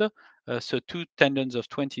web, so 2 tendons of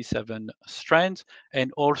 27 strands,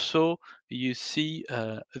 and also you see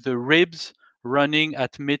the ribs running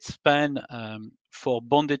at mid-span for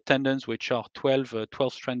bonded tendons, which are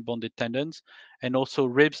 12-strand bonded tendons, and also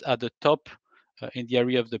ribs at the top in the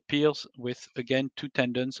area of the piers with, again, 2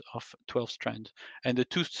 tendons of 12 strands. And the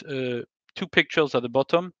two pictures at the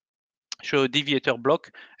bottom show a deviator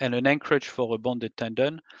block and an anchorage for a bonded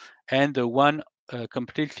tendon. And the one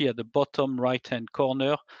completely at the bottom right-hand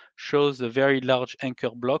corner shows a very large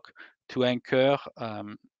anchor block to anchor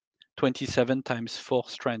 27 times 4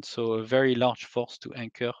 strands, so a very large force to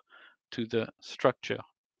anchor to the structure.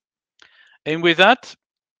 And with that,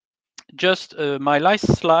 just my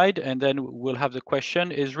last slide, and then we'll have the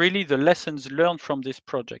question, is really the lessons learned from this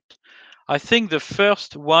project. I think the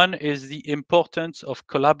first one is the importance of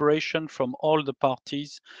collaboration from all the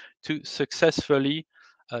parties to successfully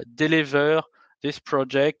deliver this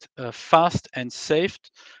project fast and safe.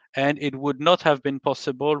 And it would not have been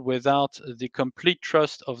possible without the complete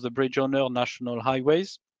trust of the bridge owner, National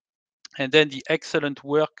Highways, and then the excellent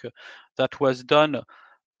work that was done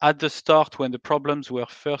at the start when the problems were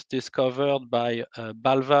first discovered by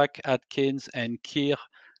Balvac, Atkins, and Keir,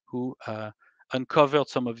 who uncovered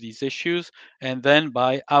some of these issues, and then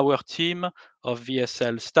by our team of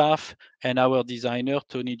VSL staff and our designer,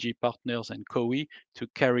 Tony G Partners and COE, to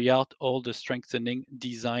carry out all the strengthening,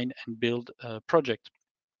 design, and build project.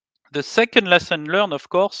 The second lesson learned, of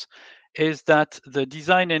course, is that the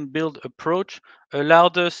design and build approach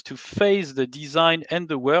allowed us to phase the design and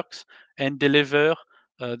the works and deliver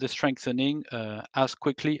the strengthening as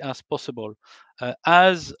quickly as possible.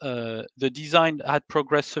 As the design had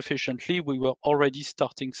progressed sufficiently, we were already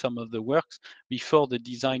starting some of the works before the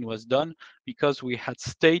design was done, because we had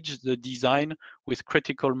staged the design with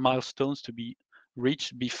critical milestones to be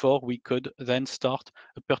reached before we could then start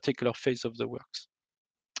a particular phase of the works.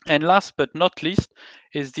 And last but not least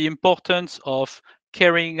is the importance of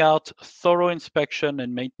carrying out thorough inspection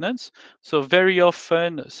and maintenance. So very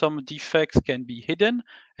often some defects can be hidden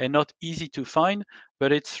and not easy to find,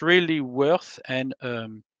 but it's really worth, and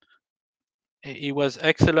it was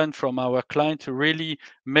excellent from our client to really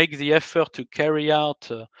make the effort to carry out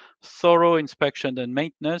thorough inspection and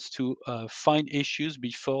maintenance to find issues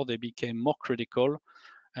before they became more critical.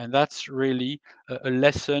 And that's really a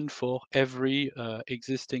lesson for every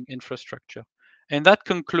existing infrastructure. And that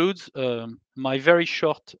concludes my very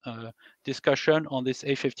short discussion on this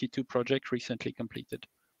A52 project recently completed.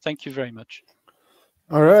 Thank you very much.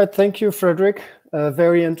 All right, thank you, Frederick.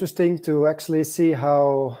 Very interesting to actually see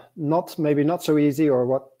how maybe not so easy, or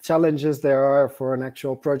what challenges there are for an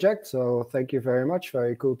actual project. So thank you very much.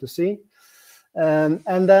 Very cool to see.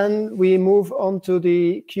 And then we move on to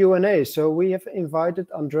the Q&A. So we have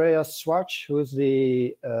invited Andreas Schwartz, who is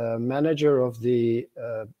the manager of the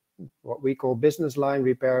what we call business line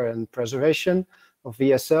repair and preservation of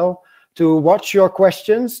VSL, to watch your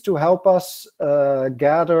questions, to help us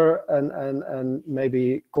gather and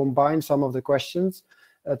maybe combine some of the questions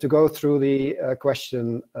to go through the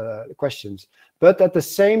questions. But at the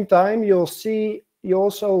same time, you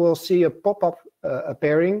also will see a pop-up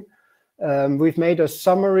appearing. We've made a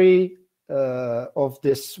summary of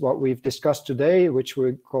this, what we've discussed today, which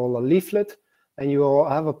we call a leaflet, and you will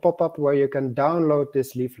have a pop-up where you can download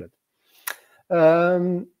this leaflet.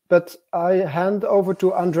 But I hand over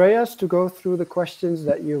to Andreas to go through the questions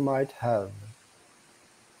that you might have.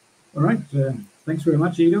 All right. Thanks very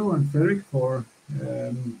much, Ido and Frederick, for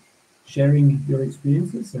sharing your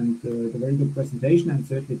experiences and the very good presentation, and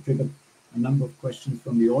certainly triggered a number of questions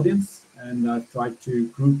from the audience. And I've tried to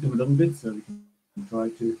group them a little bit so we can try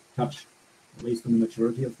to touch at least on the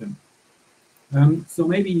majority of them. So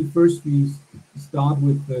maybe first we start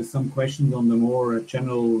with some questions on the more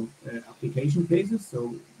general application cases.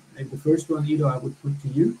 So maybe the first one, Ido, I would put to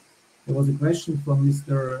you. There was a question from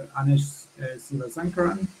Mr. Anesh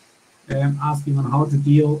Sivasankaran asking on how to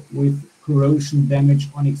deal with corrosion damage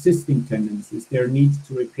on existing tendons. Is there a need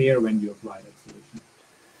to repair when you apply that solution?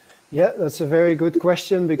 Yeah, that's a very good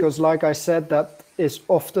question, because like I said, that is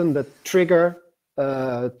often the trigger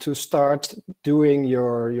to start doing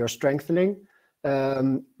your strengthening.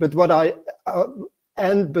 But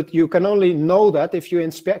you can only know that if you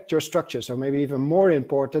inspect your structure. So maybe even more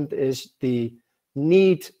important is the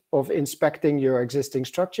need of inspecting your existing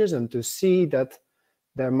structures and to see that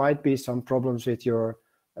there might be some problems with your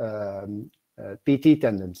PT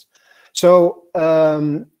tendons. So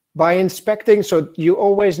by inspecting, so you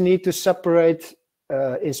always need to separate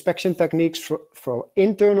inspection techniques for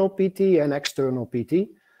internal PT and external PT.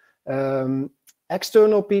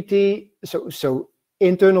 External PT, so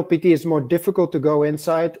internal PT is more difficult to go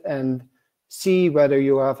inside and see whether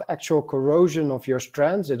you have actual corrosion of your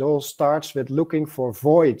strands. It all starts with looking for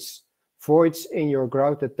voids in your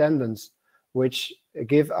grouted tendons, which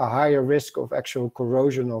give a higher risk of actual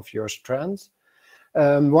corrosion of your strands.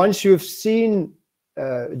 Once you've seen,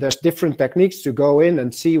 there's different techniques to go in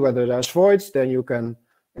and see whether there's voids, then you can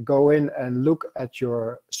go in and look at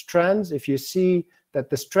your strands. If you see that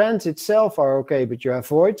the strands itself are okay, but you have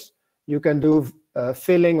voids, you can do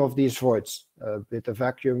filling of these voids with a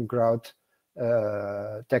vacuum grout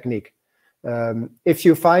technique. If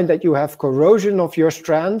you find that you have corrosion of your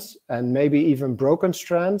strands and maybe even broken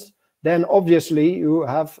strands, then obviously you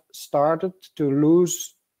have started to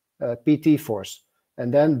lose PT force.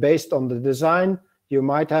 And then based on the design, you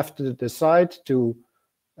might have to decide to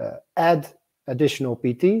add additional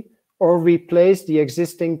PT or replace the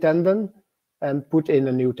existing tendon and put in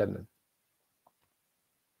a new tendon.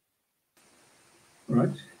 All right,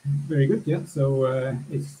 very good. Yeah, so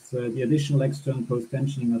it's the additional external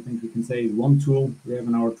post-tensioning, I think we can say, is one tool we have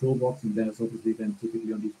in our toolbox, and there's obviously then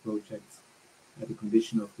typically on these projects the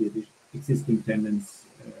condition of the existing tendons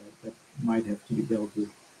that might have to be dealt with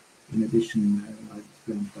in addition, like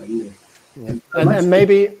explained by Ido. Yeah. And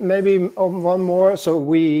maybe one more. So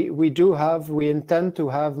we intend to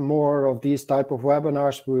have more of these type of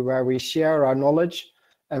webinars where we share our knowledge.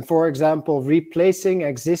 And for example, replacing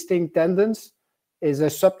existing tendons is a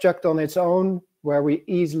subject on its own where we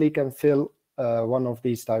easily can fill one of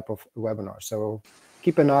these type of webinars. So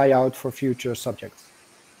keep an eye out for future subjects.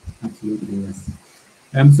 Absolutely, yes.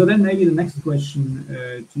 So then maybe the next question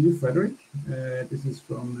to you, Frederick. This is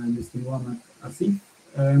from Mr. Muhammad Asif.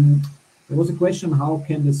 There was a question, how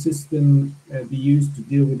can the system be used to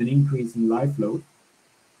deal with an increase in live load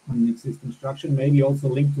on an existing structure? Maybe also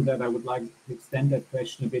linked to that, I would like to extend that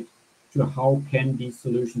question a bit to how can these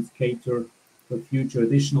solutions cater for future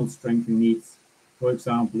additional strengthening needs, for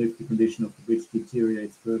example, if the condition of the bridge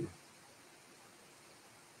deteriorates further.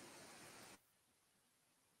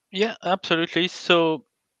 Yeah, absolutely. So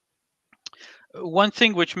one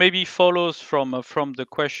thing which maybe follows from the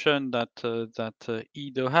question that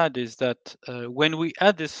Ido had is that when we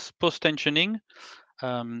add this post-tensioning,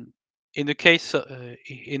 in the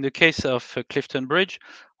case of Clifton Bridge,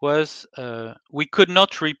 was we could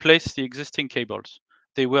not replace the existing cables.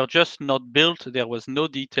 They were just not built. There was no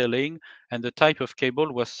detailing, and the type of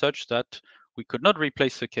cable was such that we could not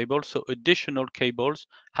replace the cable. So additional cables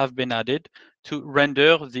have been added to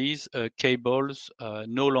render these cables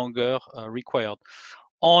no longer required.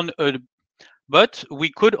 But we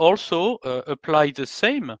could also apply the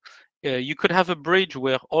same. You could have a bridge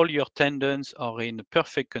where all your tendons are in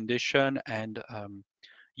perfect condition and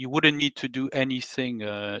you wouldn't need to do anything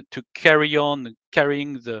to carry on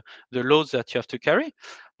carrying the loads that you have to carry.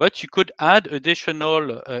 But you could add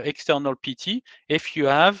additional external PT if you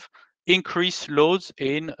have increased loads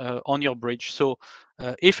on your bridge. So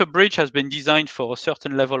if a bridge has been designed for a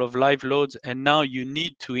certain level of live loads and now you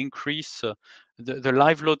need to increase the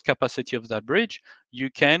live load capacity of that bridge, you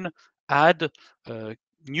can add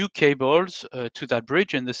new cables to that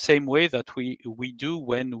bridge in the same way that we do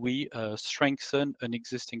when we strengthen an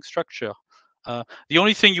existing structure. The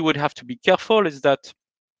only thing you would have to be careful is that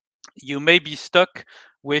you may be stuck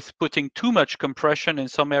with putting too much compression in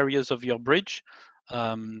some areas of your bridge.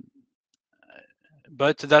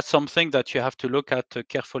 But that's something that you have to look at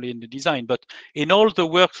carefully in the design. But in all the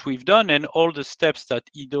works we've done and all the steps that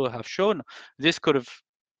Ido have shown, this could have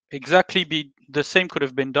exactly be the same could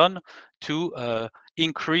have been done to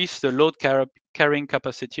increase the load carrying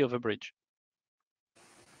capacity of a bridge.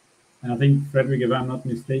 And I think, Frederick, if I'm not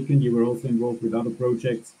mistaken, you were also involved with other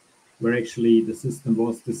projects where actually the system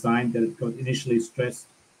was designed that it got initially stressed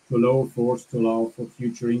to a lower force to allow for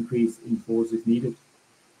future increase in force if needed.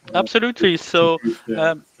 Absolutely. So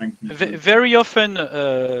very often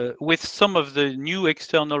with some of the new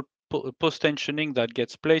external post-tensioning that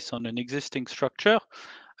gets placed on an existing structure,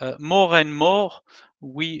 more and more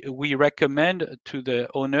we recommend to the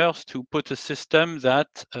owners to put a system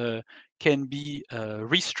that can be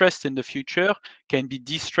restressed in the future, can be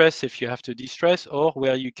distressed if you have to distress, or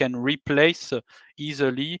where you can replace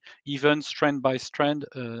easily, even strand by strand,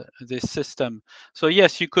 this system. So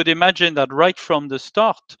yes, you could imagine that right from the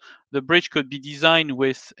start, the bridge could be designed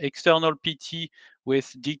with external PT,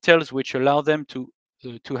 with details which allow them to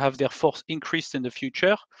have their force increased in the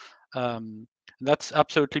future. That's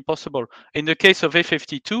absolutely possible. In the case of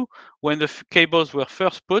A52, when the cables were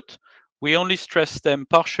first put, we only stressed them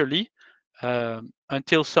partially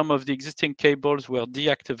until some of the existing cables were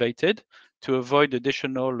deactivated to avoid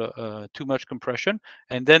additional too much compression,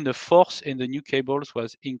 and then the force in the new cables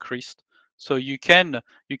was increased. So you can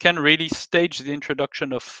really stage the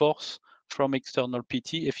introduction of force from external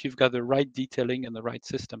PT if you've got the right detailing and the right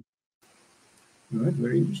system. All right,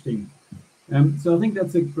 very interesting. So I think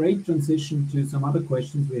that's a great transition to some other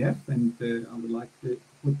questions we have, and I would like to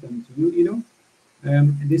put them to you, Ido.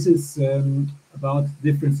 This is about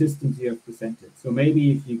different systems you have presented. So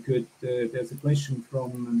maybe if you could, there's a question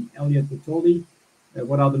from Elliot Bertoldi.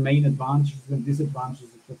 What are the main advantages and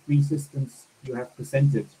disadvantages of the three systems you have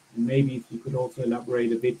presented? And maybe if you could also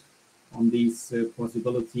elaborate a bit on these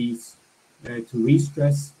possibilities to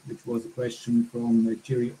re-stress, which was a question from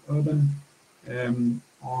Jerry Urban,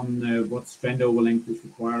 on what strand over length is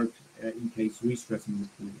required in case re-stressing would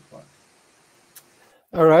be required.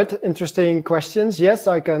 All right, interesting questions. Yes,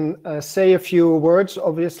 I can say a few words.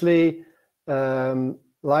 Obviously,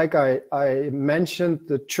 like I mentioned,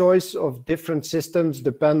 the choice of different systems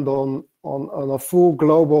depend on a full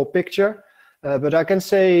global picture. But I can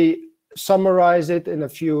summarize it in a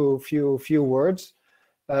few words.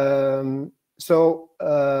 I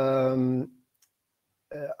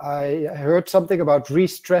heard something about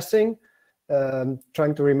re-stressing.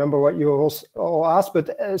 Trying to remember what you all asked, but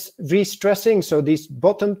as re-stressing, so these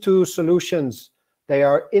bottom two solutions, they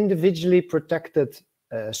are individually protected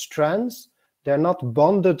strands. They're not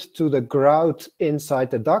bonded to the grout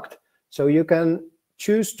inside the duct. So you can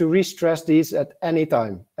choose to re-stress these at any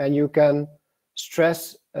time, and you can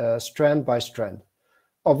stress strand by strand.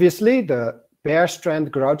 Obviously, the bare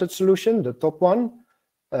strand grouted solution, the top one,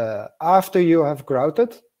 after you have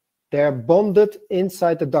grouted, they're bonded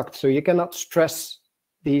inside the duct, so you cannot stress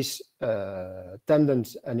these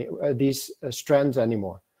tendons, these strands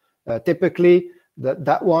anymore. Typically,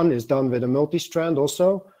 that one is done with a multi-strand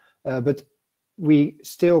also, but we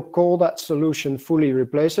still call that solution fully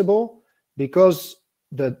replaceable because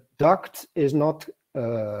the duct is not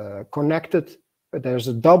connected. There's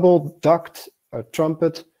a double duct, a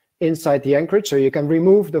trumpet, inside the anchorage, so you can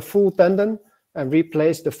remove the full tendon and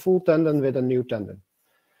replace the full tendon with a new tendon.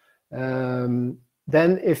 Then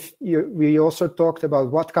we also talked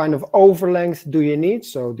about what kind of overlength do you need.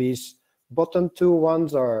 So these bottom two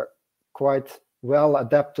ones are quite well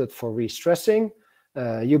adapted for re-stressing.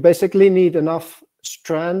 You basically need enough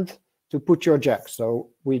strand to put your jack. So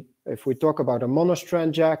if we talk about a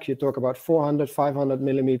monostrand jack, you talk about 400, 500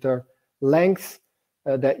 millimeter length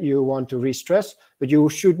that you want to re-stress. But you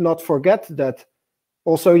should not forget that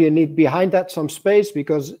also you need behind that some space,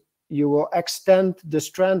 because you will extend the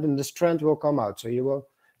strand and the strand will come out. So you will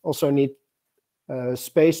also need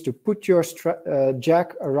space to put your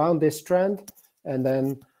jack around this strand and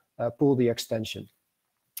then pull the extension.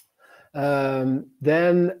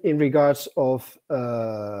 Then in regards of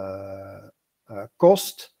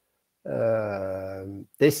cost,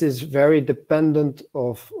 this is very dependent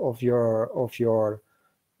of your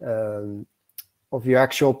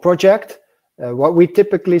actual project. What we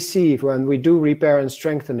typically see when we do repair and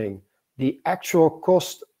strengthening, the actual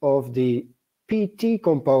cost of the PT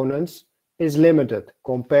components is limited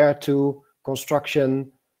compared to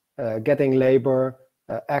construction, getting labor,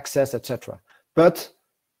 access, etc. But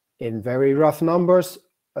in very rough numbers,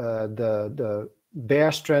 the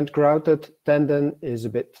bare strand grouted tendon is a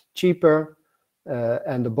bit cheaper,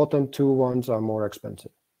 and the bottom two ones are more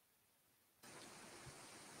expensive.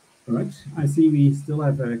 All right, I see we still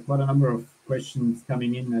have quite a number of questions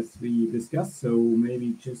coming in as we discuss, so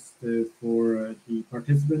maybe just for the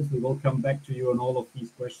participants, we will come back to you on all of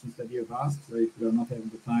these questions that you have asked. So if you are not having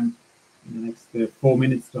the time in the next 4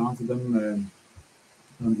 minutes to answer them,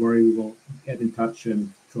 don't worry, we will get in touch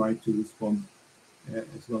and try to respond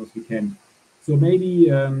as well as we can. So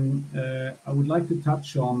maybe I would like to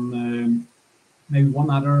touch on maybe one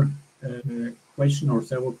other question or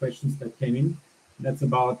several questions that came in. That's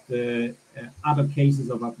about other cases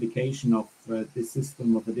of application of this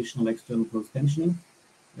system of additional external post tensioning.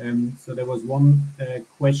 So there was one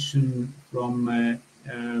question from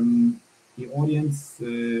the audience.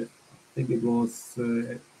 I think it was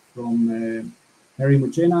from Harry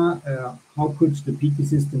Muchena. How could the PT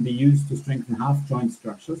system be used to strengthen half joint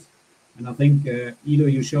structures? And I think, Ido,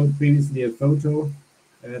 you showed previously a photo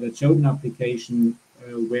that showed an application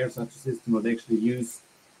where such a system was actually used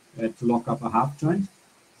to lock up a half joint.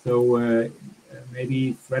 So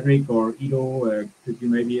maybe Frederick or Ido, could you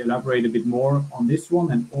maybe elaborate a bit more on this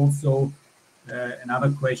one? And also,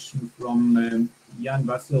 another question from Jan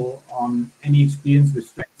Basil on any experience with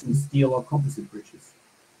strengthened steel or composite bridges.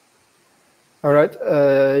 All right.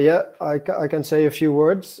 Yeah, I can say a few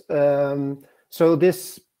words. So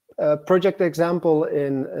this project example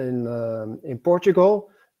in Portugal,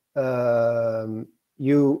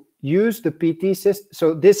 you use the PT system.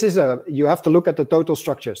 So this is you have to look at the total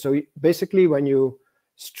structure. So basically, when you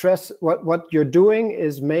stress, what you're doing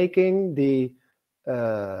is making the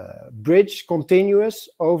bridge continuous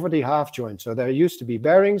over the half joint. So there used to be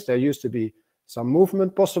bearings, there used to be some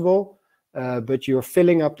movement possible, but you're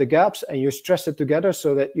filling up the gaps and you stress it together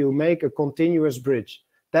so that you make a continuous bridge.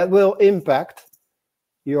 That will impact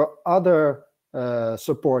your other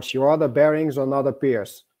supports, your other bearings on other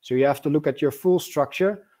piers. So you have to look at your full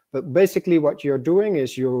structure, but basically what you're doing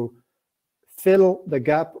is you fill the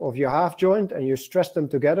gap of your half joint and you stress them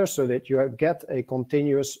together so that you get a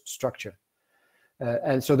continuous structure.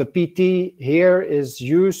 And so the PT here is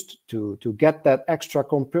used to get that extra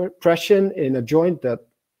compression in a joint that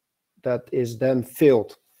is then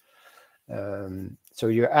filled. So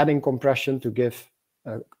you're adding compression to give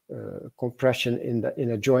compression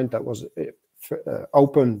in a joint that was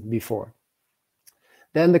open before.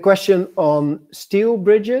 Then the question on steel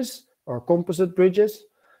bridges or composite bridges.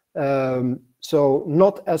 So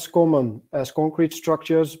not as common as concrete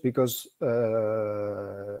structures because,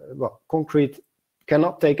 well, concrete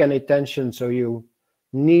cannot take any tension, so you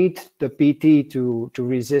need the PT to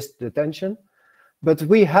resist the tension. But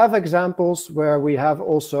we have examples where we have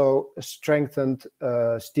also strengthened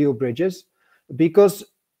steel bridges, because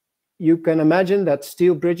you can imagine that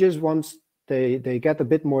steel bridges, once they get a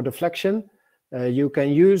bit more deflection, you can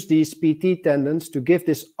use these PT tendons to give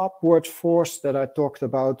this upward force that I talked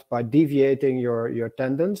about by deviating your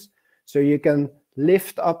tendons. So you can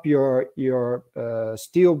lift up your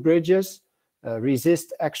steel bridges,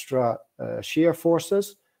 resist extra shear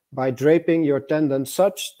forces by draping your tendons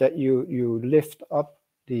such that you lift up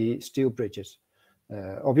the steel bridges.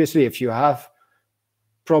 Obviously, if you have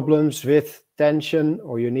problems with tension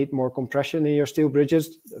or you need more compression in your steel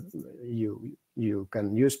bridges, you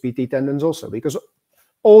can use PT tendons also, because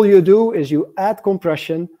all you do is you add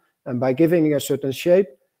compression, and by giving it a certain shape,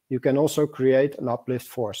 you can also create an uplift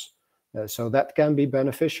force. So that can be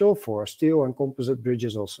beneficial for steel and composite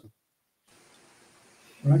bridges also.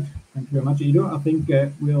 All right, thank you very much, Ido. I think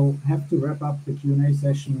we'll have to wrap up the Q&A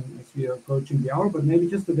session as we are approaching the hour, but maybe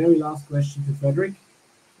just the very last question to Frederick.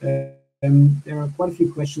 There are quite a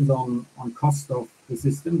few questions on cost of the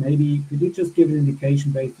system. Maybe could you just give an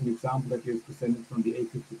indication based on the example that you've presented from the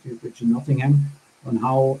A52 Bridge in Nottingham on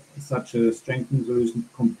how such a strengthening solution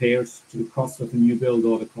compares to the cost of a new build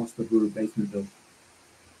or the cost of a replacement build?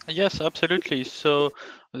 Yes, absolutely. So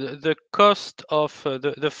the cost of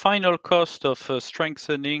the final cost of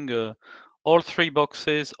strengthening all three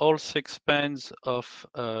boxes, all six spans of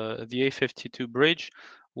the A52 bridge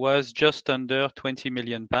was just under £20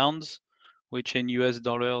 million, which in US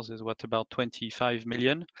dollars is what, about 25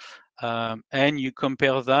 million. And you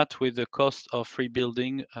compare that with the cost of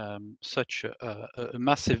rebuilding such a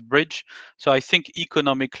massive bridge. So I think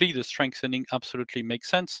economically the strengthening absolutely makes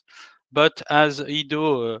sense. But as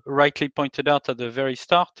Ido rightly pointed out at the very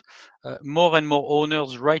start, more and more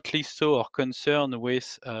owners, rightly so, are concerned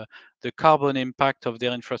with the carbon impact of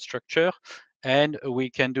their infrastructure. And we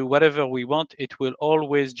can do whatever we want. It will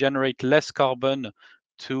always generate less carbon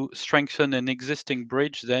to strengthen an existing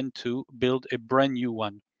bridge than to build a brand new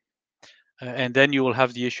one. And then you will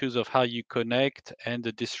have the issues of how you connect and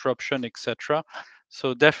the disruption, etc.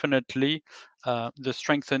 So definitely the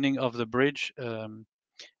strengthening of the bridge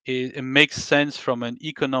it makes sense from an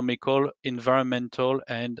economical, environmental,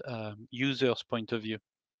 and user's point of view.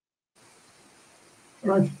 All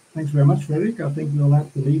right, thanks very much, Frederick. I think we'll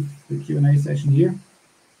have to leave the Q&A session here,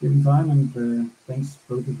 given time, and thanks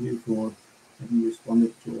both of you for having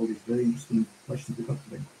responded to all these very interesting questions we got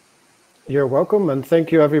today. You're welcome, and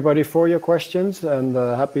thank you everybody for your questions, and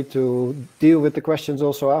happy to deal with the questions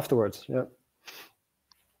also afterwards. Yeah.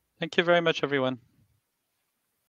 Thank you very much, everyone.